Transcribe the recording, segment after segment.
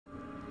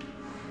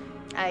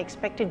I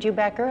expected you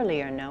back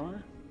earlier,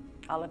 Noah.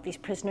 All of these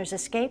prisoners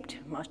escaped,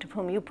 most of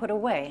whom you put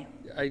away.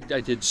 I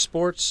did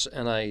sports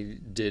and I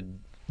did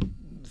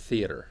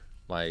theater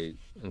my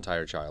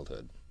entire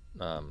childhood.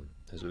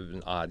 It was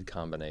an odd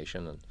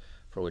combination, and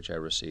for which I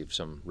received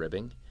some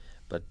ribbing.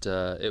 But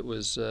it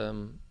was,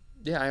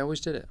 yeah, I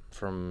always did it,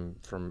 from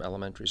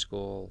elementary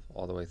school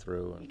all the way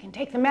through. You can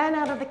take the man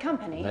out of the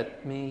company.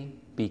 Let me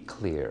be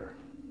clear.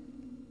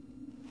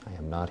 I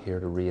am not here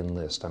to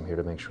re-enlist. I'm here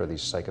to make sure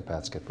these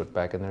psychopaths get put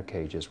back in their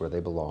cages where they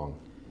belong,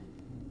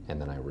 and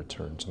then I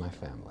return to my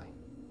family.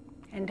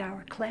 And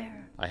our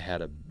Claire. I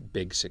had a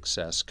big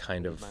success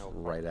kind of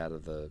right out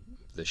of the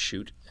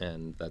chute,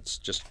 and that's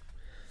just,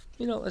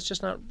 you know, that's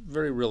just not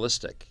very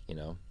realistic, you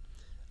know.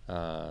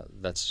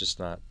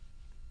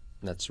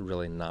 That's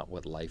really not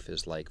what life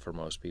is like for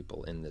most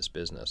people in this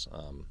business.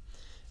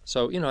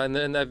 So, you know, and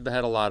then I've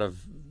had a lot of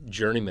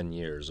journeyman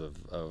years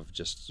of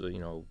just, you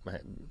know,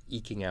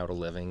 eking out a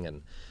living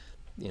and,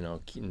 you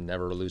know,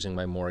 never losing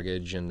my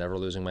mortgage and never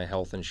losing my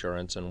health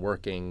insurance and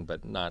working,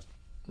 but not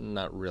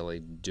really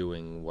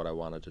doing what I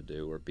wanted to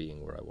do or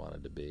being where I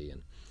wanted to be.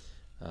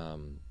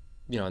 And,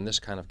 you know, and this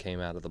kind of came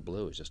out of the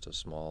blue. It was just a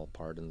small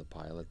part in the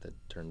pilot that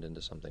turned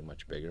into something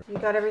much bigger. You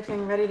got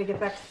everything ready to get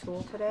back to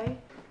school today?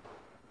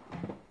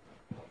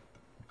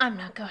 I'm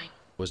not going.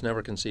 Was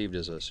never conceived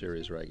as a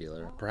series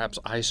regular. Perhaps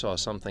I saw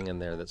something in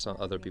there that some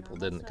other people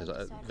didn't,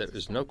 because there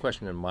was no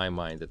question in my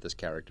mind that this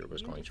character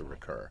was going to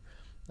recur.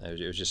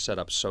 It was just set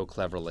up so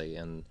cleverly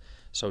and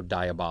so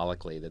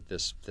diabolically that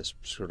this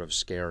sort of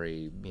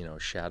scary, you know,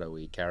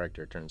 shadowy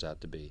character turns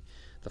out to be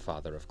the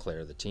father of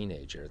Claire, the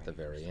teenager, at the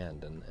very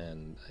end,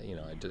 and you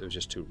know, it was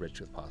just too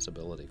rich with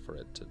possibility for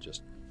it to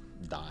just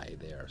die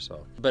there.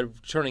 So, but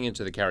turning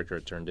into the character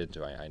it turned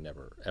into, I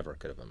never ever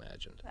could have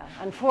imagined.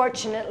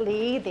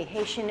 Unfortunately, the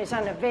Haitian is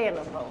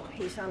unavailable.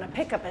 He's on a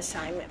pickup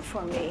assignment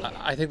for me.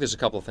 I think there's a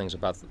couple of things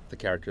about the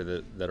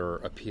character that are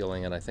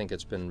appealing, and I think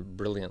it's been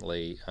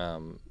brilliantly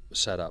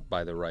set up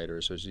by the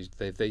writers. So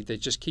they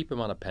just keep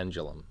him on a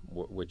pendulum,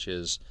 which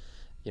is,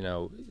 you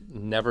know,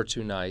 never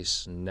too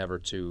nice, never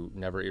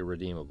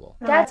irredeemable.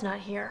 Dad's not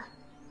here.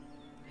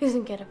 He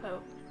doesn't get a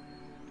vote.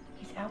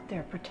 He's out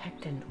there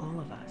protecting all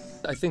of us.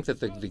 I think that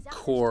the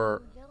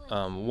core,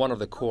 one of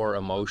the core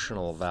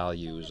emotional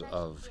values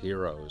of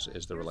Heroes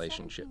is the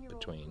relationship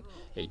between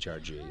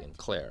HRG and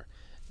Claire.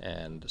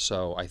 And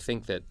so I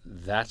think that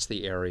that's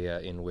the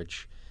area in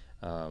which,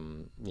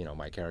 you know,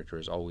 my character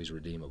is always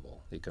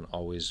redeemable. He can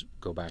always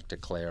go back to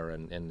Claire,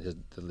 and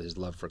his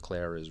love for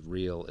Claire is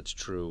real, it's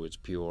true, it's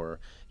pure.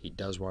 He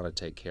does want to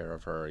take care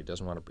of her. He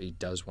does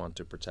want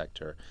to protect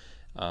her.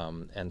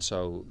 And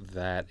so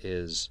that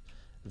is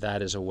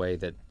a way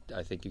that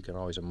I think you can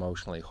always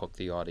emotionally hook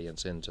the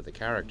audience into the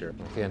character.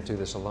 You can't do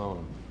this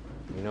alone.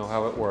 You know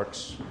how it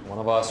works. One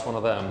of us, one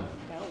of them.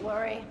 Don't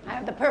worry, I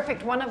have the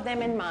perfect one of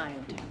them in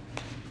mind.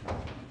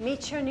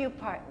 Meet your new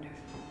partner.